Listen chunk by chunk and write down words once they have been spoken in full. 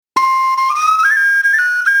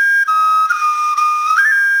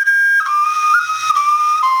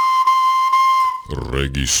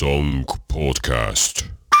Jällegi Song podcast.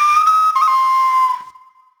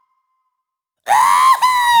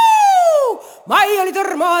 Mai oli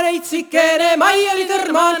tõrmaneitsikene,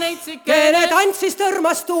 tantsis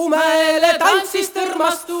tõrmastumäele,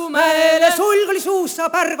 sulg oli suussa,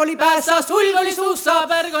 pärg oli päässa,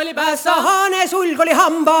 haane sulg oli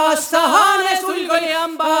hambaassa,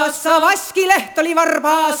 vaskileht oli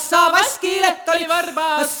varbaassa,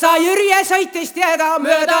 Jürje sõitis tieda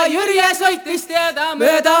mööda,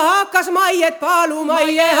 hakkas maiet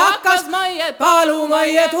paalumaie,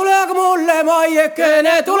 tule aga mulle,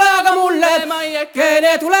 maiekene, tule aga mulle,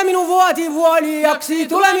 maiekene, tule minu voodi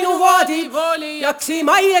jaksi,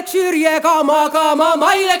 mai läks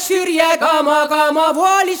Jürjega magama,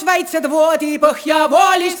 voolis väitsed voodi põhja,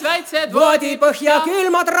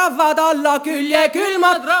 külmad ravad alla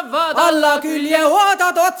külje,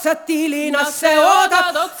 oodad otsad tiilinasse,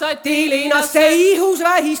 ihus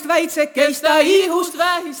vähist väitsekeista,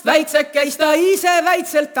 ise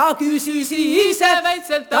väitselt ta küsis,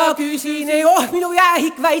 oh minu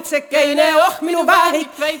jäähik väitsekene, oh minu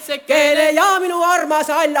vähik väitsekene, ja minu armas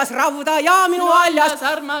haljas rauda,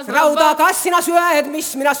 kas sina sööd,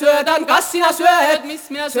 mis mina söödan, kas sina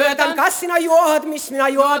jood, mis mina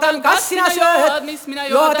joodan, kas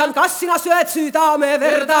sina sööd südame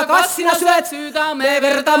verda,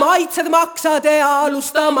 maitsed maksade,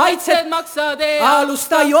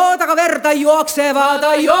 alusta, joodaga verda jooksevad,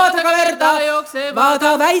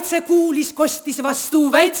 väitse kuulis kostis vastu,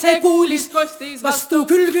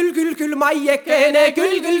 küll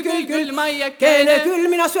maiekene, küll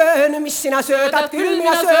mina söön, mis sina söödad, küll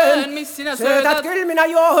mina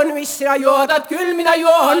joon, mis sina joodad,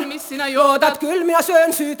 küll mina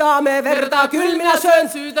söön südame verda,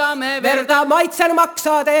 maitsen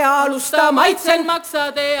maksade, alusta,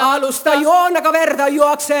 joonaga verda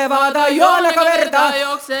jooksevad,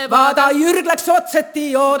 Jürg läks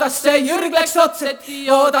otseti joodasse,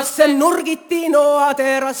 nurgiti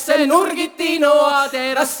noaterasse,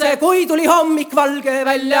 kui tuli hommik valge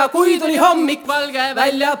välja,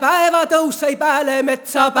 päevatõus sai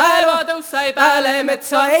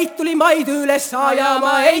Päälemetsa, eit tuli maid üles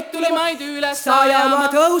ajama,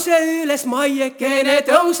 tõuse üles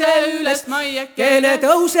maiekene,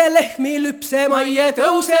 tõuse lehmi lüpse,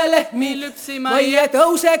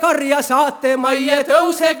 tõuse karja saate,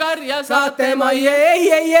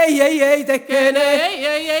 ei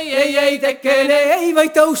tekene, ei või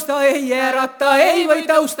tõusta, ei ärata,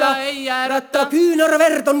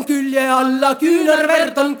 küünarverd on külje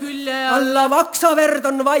alla, vaksaverd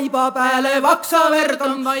on vaiba peale,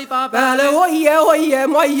 oie,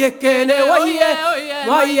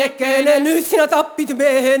 maiekene, nüüd sina tappid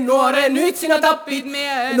mehe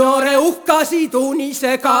noore, uhkasid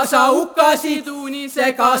unise kaasa,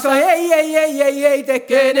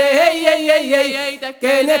 ei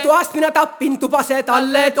tekene, toast mina tappin tubase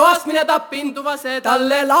talle,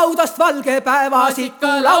 laudast valge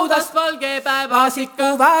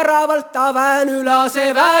päevasiku, vääravalt ta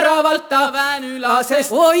väänülase,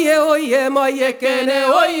 oie, maiekene,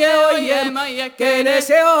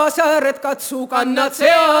 seasääred katsu kannad,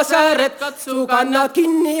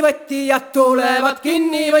 kinnivõtijad tulevad,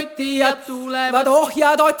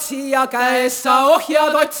 ohjad otsija käessa,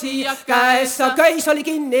 köis oli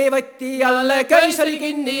kinnivõtijale,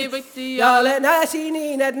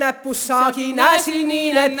 näsiniined näppus saagi,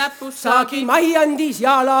 mai andis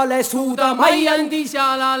jalale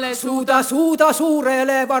suuda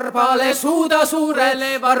suurele varbale,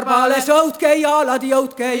 sõutke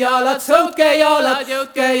jalad,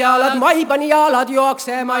 mai pani jalad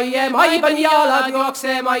jookse maie,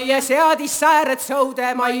 seadis sääred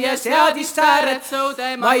sõude maie,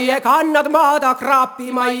 kannad maada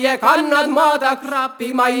kraapi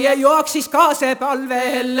maie, jooksis kaasepalve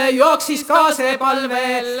elle,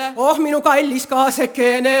 oh minu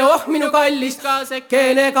kallis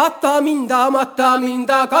kaasekene, katta minda,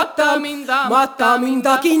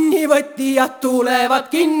 kinnivõtijad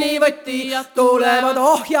tulevad,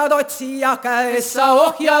 ohjad otsija käessa,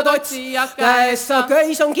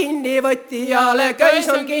 köis on kinnivõtijale,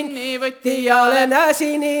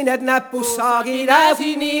 näsiniined näppus saagi,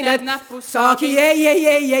 ei,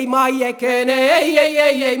 maiekene,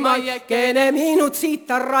 minut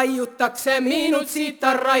siita raiutakse,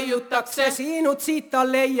 siinud siita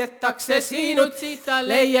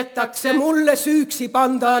leietakse, se mulle syyksi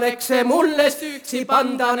pandanekse, mulle syyksi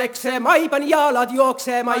pandanekse, maipan jalad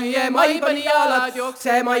juokse, maipan jalad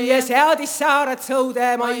juokse, maie seadis sääret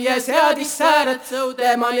sõude, maie seadis sääret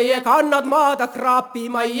sõude, maie kannad maada kraapi,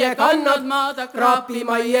 maie kannad maada kraapi,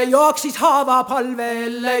 maie jooksis haava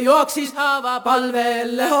palvelle, jooksis haava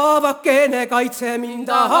palvelle, haavakene kaitse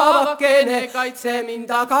minda, haavakene kaitse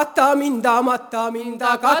minda, kata minda, matta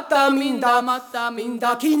minda, kata minda, matta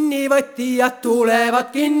minda, kinnivõtijad tulevad,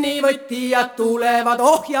 kinnivõtijad tulevad,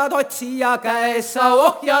 ohjad otsija käessa,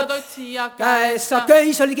 ohjad otsija käessa,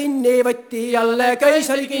 köis oli kinnivõtijalle, köis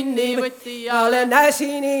oli kinnivõtijale,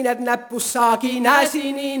 näsini need näppus saagi,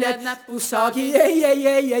 näsini need näppus saagi,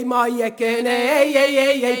 ei, maiekene,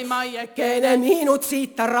 ei, maiekene, minut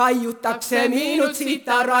siita raiutakse, minut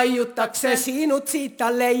siita raiutakse, sinut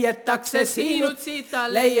siita leietakse, sinut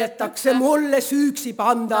siita leietakse, mulle süüksi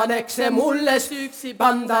pandanekse, mulle süüksi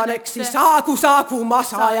pandaneksi, saagu, ma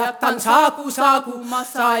sajatan, saagu, ma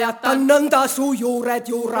sajatan, nõnda su juured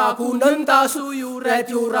juragu, nõnda su juured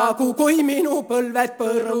juragu, kui minu põlved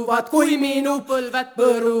põruvad, kui minu põlved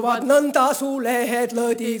põruvad, nõnda su lehed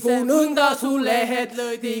lõdigu, nõnda su lehed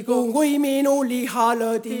lõdigu, kui minu liha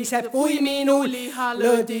lõdiseb, kui minu liha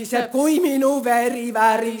lõdiseb, kui minu veri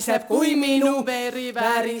väriseb, kui minu veri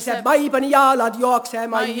väriseb, maipan jalad jookse,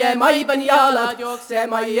 maipan jalad jookse,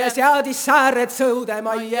 maie seadis sääred sõude,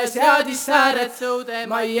 maie seadis sääred sõude,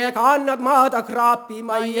 maie kannad maada kraapi,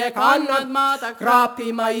 maie kannad maada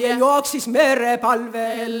kraapi, maie jooksis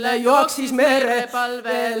merepalvelle, jooksis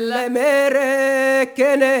merepalvelle,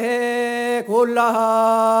 merekene,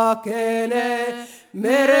 kullakene,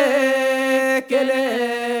 merekene,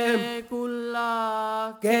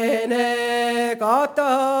 kullakene,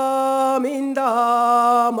 kata minda,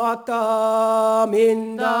 mata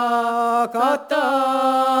minda,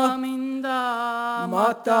 kata minda,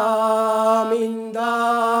 mata minda,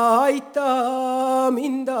 aita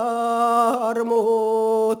minda,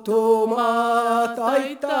 armutumat,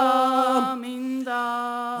 aita minda,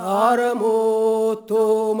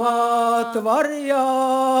 armutumat, varja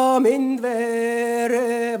mind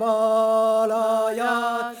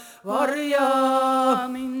verevalajad, varja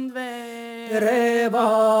mind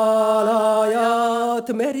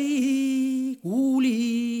verevalajad, meri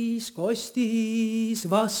kuulis kostis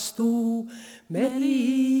vastu,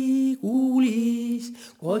 meri kuulis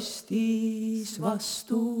kostis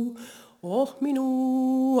vastu, oh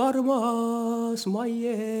minu armas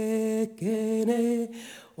maiekene,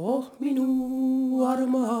 oh minu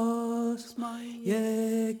armas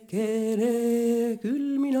maiekene,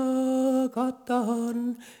 küll mina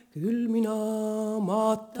katan, küll mina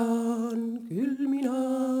matan, küll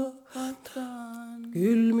mina katan,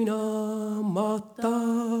 küll mina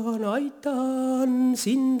matan, aitan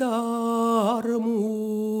sinda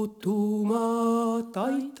armutumat,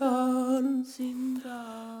 aitan sinda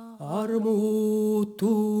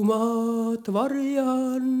armutumat,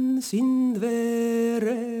 varjan sind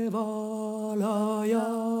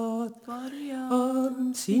verevalajad,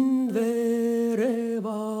 varjan sind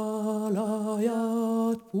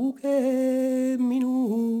verevalajad, puge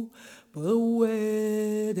minu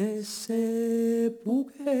põuedesse,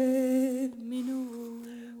 puge minu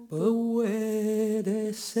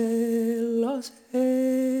põuedesse, lase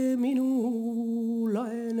minu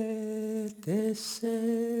laenetesse,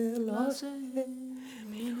 lase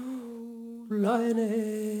minu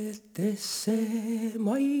laenetesse,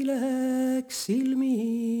 ma ei läheks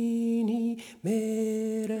silmini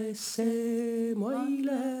meresse, ma ei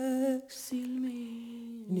läheks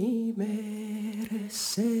silmini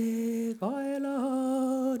meresse,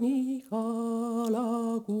 kaelani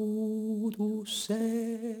kalakuudusse,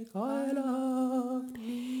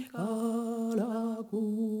 kaelani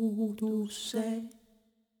kalakuudusse.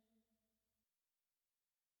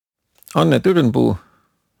 Anne Tyrnbuu,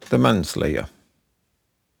 The Manslayer.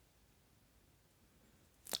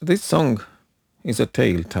 This song is a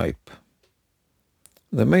tale type.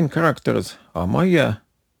 The main characters are Maie,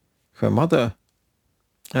 her mother,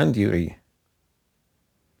 and Jüri.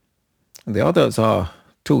 The others are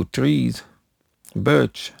two trees,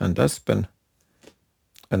 birch and aspen,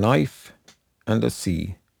 a knife and a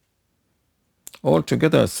sea.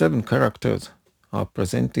 Altogether 7 characters are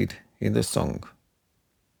presented in the song.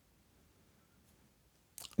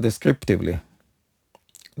 Descriptively,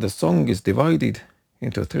 the song is divided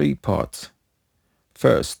into 3 parts.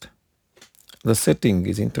 First, the setting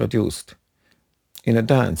is introduced in a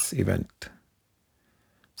dance event.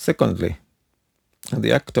 Secondly,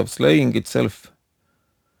 the act of slaying itself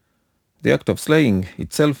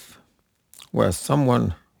where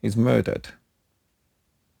someone is murdered.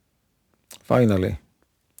 Finally,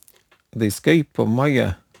 the escape of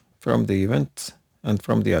Maie from the events and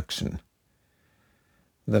from the action.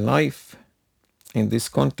 The knife, in this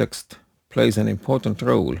context, plays an important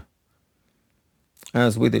role,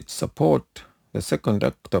 as with its support, the second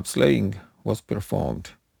act of slaying was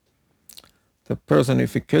performed. The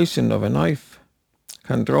personification of a knife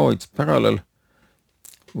can draw its parallel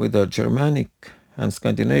with the Germanic and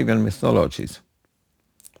Scandinavian mythologies,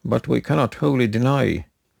 but we cannot wholly deny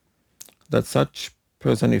that such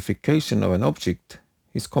personification of an object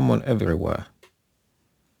is common everywhere.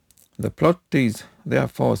 The plot is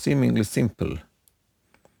therefore seemingly simple.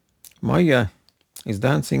 Maija is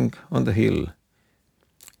dancing on the hill.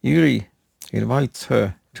 Jüri invites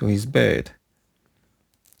her to his bed,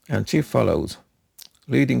 and she follows,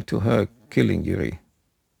 leading to her killing Jüri.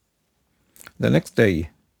 The next day,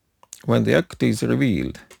 when the act is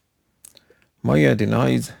revealed, Maija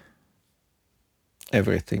denies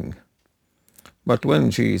everything. But when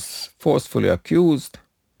she is forcefully accused,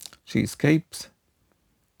 she escapes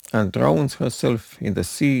and drowns herself in the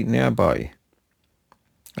sea nearby.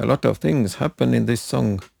 A lot of things happen in this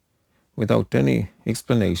song without any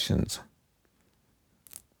explanations.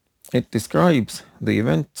 It describes the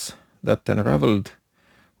events that unraveled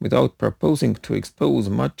without proposing to expose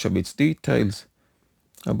much of its details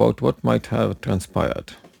about what might have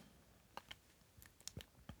transpired.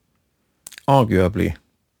 Arguably,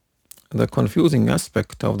 the confusing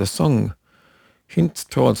aspect of the song hints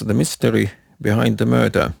towards the mystery behind the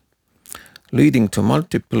murder, leading to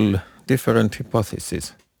multiple different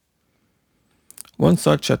hypotheses. One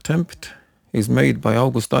such attempt is made by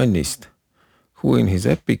August Annist, who in his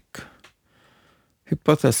epic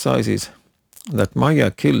hypothesizes that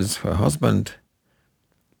Maija kills her husband,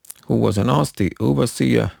 who was a nasty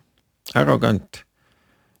overseer, arrogant,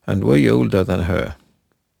 and way older than her.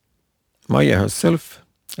 Maija herself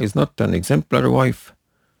is not an exemplary wife,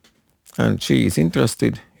 and she is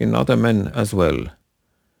interested in other men as well.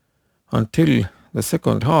 Until the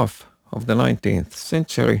second half of the 19th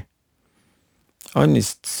century,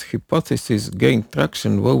 Annist's hypothesis gained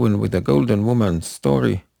traction woven with the Golden Woman's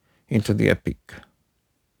story into the epic.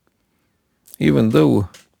 Even though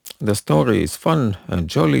the story is fun and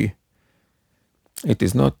jolly, it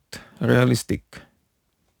is not realistic.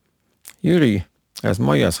 Jüri, as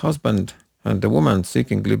Maija's husband and the woman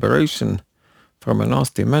seeking liberation from a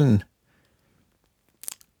nasty man,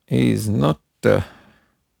 is not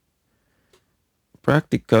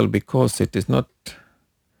practical because it is not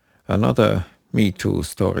another Me Too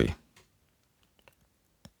story.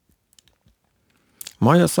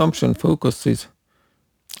 My assumption focuses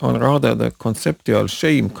on rather the conceptual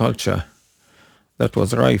shame culture that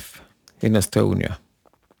was rife in Estonia.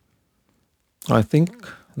 I think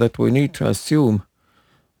that we need to assume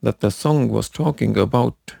that the song was talking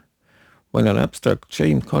about when an abstract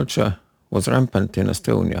shame culture was rampant in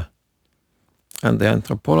Estonia, and the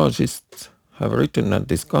anthropologists have written and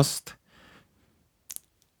discussed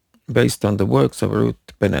based on the works of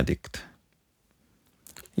Ruth Benedict.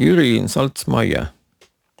 Jüri insults Maija.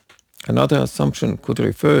 Another assumption could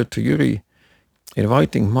refer to Jüri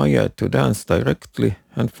inviting Maija to dance directly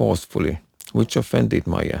and forcefully, which offended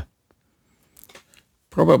Maija.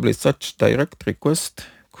 Probably such direct request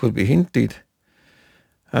could be hinted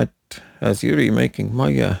at as Jüri making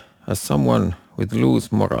Maija as someone with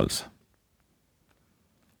loose morals.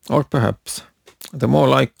 Or perhaps the more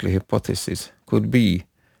likely hypothesis could be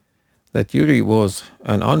that Jüri was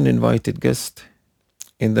an uninvited guest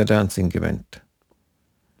in the dancing event.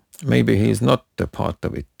 Maybe he is not a part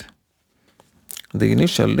of it. The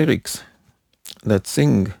initial lyrics that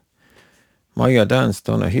sing Maija danced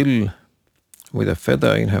on a hill with a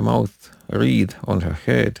feather in her mouth, a reed on her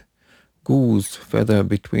head, goose feather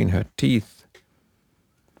between her teeth,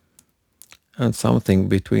 and something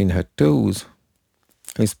between her toes,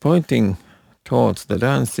 is pointing towards the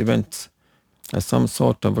dance events as some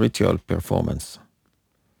sort of ritual performance.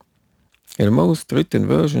 In most written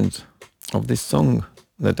versions of this song,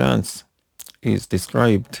 the dance is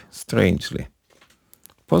described strangely.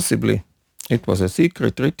 Possibly it was a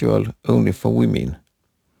secret ritual only for women.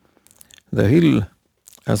 The hill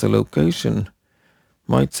as a location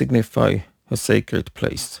might signify a sacred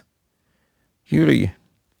place. Jüri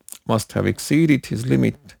must have exceeded his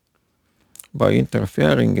limit by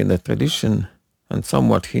interfering in the tradition and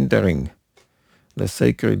somewhat hindering the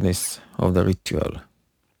sacredness of the ritual.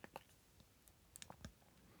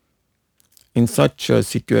 In such a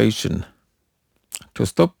situation, to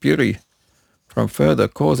stop Jüri from further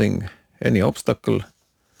causing any obstacle,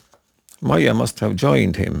 Maija must have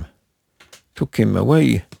joined him, took him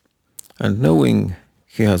away, and knowing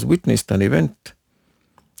he has witnessed an event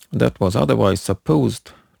that was otherwise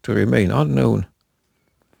supposed to remain unknown,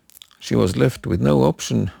 she was left with no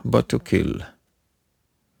option but to kill.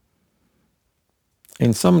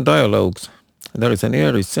 In some dialogues, there is an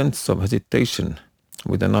eerie sense of hesitation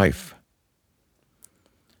with a knife.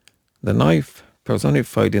 The knife,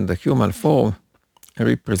 personified in the human form,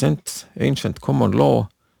 represents ancient common law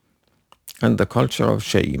and the culture of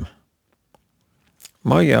shame.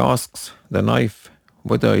 Maya asks the knife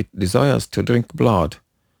whether it desires to drink blood,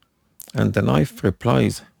 and the knife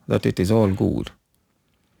replies that it is all good.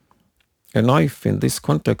 A knife in this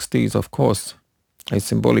context is, of course, a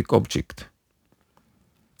symbolic object.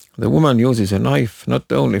 The woman uses a knife not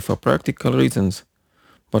only for practical reasons,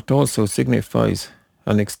 but also signifies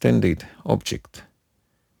an extended object.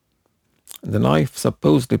 The knife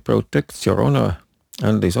supposedly protects your honor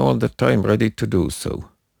and is all the time ready to do so.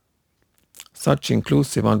 Such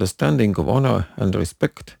inclusive understanding of honor and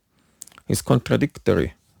respect is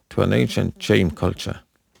contradictory to an ancient shame culture.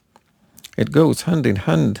 It goes hand in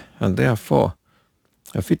hand and therefore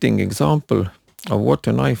a fitting example of what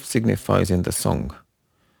a knife signifies in the song.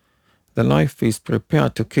 The knife is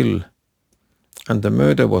prepared to kill, and the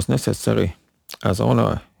murder was necessary as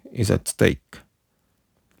honor is at stake.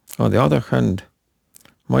 On the other hand,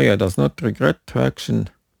 Maya does not regret her action,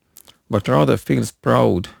 but rather feels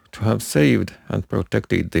proud to have saved and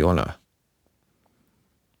protected the honor.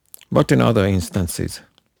 But in other instances,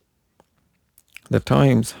 the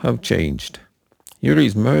times have changed.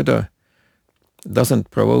 Yuri's murder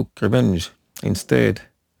doesn't provoke revenge. Instead,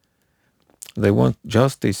 they want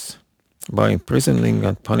justice by imprisoning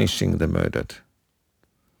and punishing the murdered.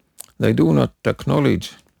 They do not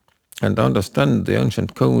acknowledge and understand the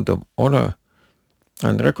ancient code of honor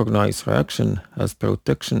and recognize her action as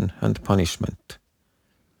protection and punishment.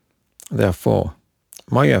 Therefore,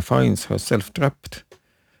 Maya finds herself trapped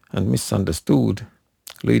and misunderstood,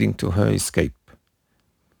 leading to her escape.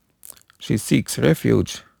 She seeks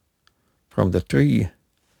refuge from the tree,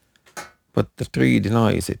 but the tree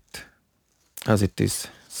denies it, as it is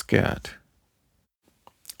scared.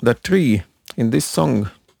 The tree in this song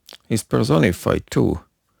is personified too,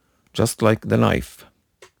 just like the knife.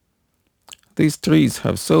 These trees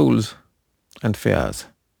have souls and fears.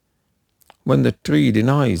 When the tree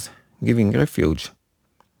denies giving refuge,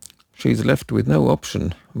 she is left with no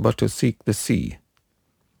option but to seek the sea.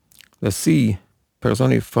 The sea,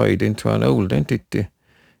 personified into an old entity,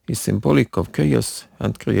 is symbolic of chaos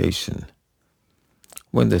and creation.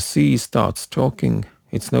 When the sea starts talking,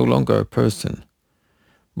 it's no longer a person,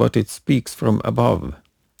 but it speaks from above,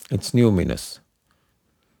 its numinous.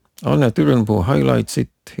 Anne Turenbo highlights it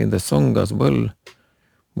in the song as well,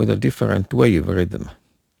 with a different wave rhythm.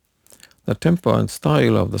 The tempo and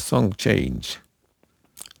style of the song change.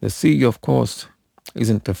 The sea, of course,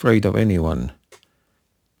 isn't afraid of anyone.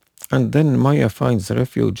 And then Maya finds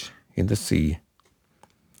refuge in the sea.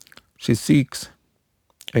 She seeks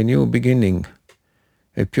a new beginning,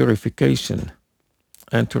 a purification,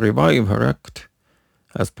 and to revive her act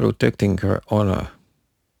as protecting her honor.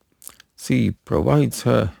 Sea provides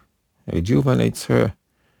her, rejuvenates her,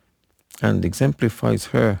 and exemplifies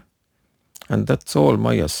her, and that's all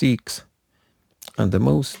Maya seeks, and the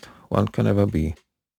most one can ever be.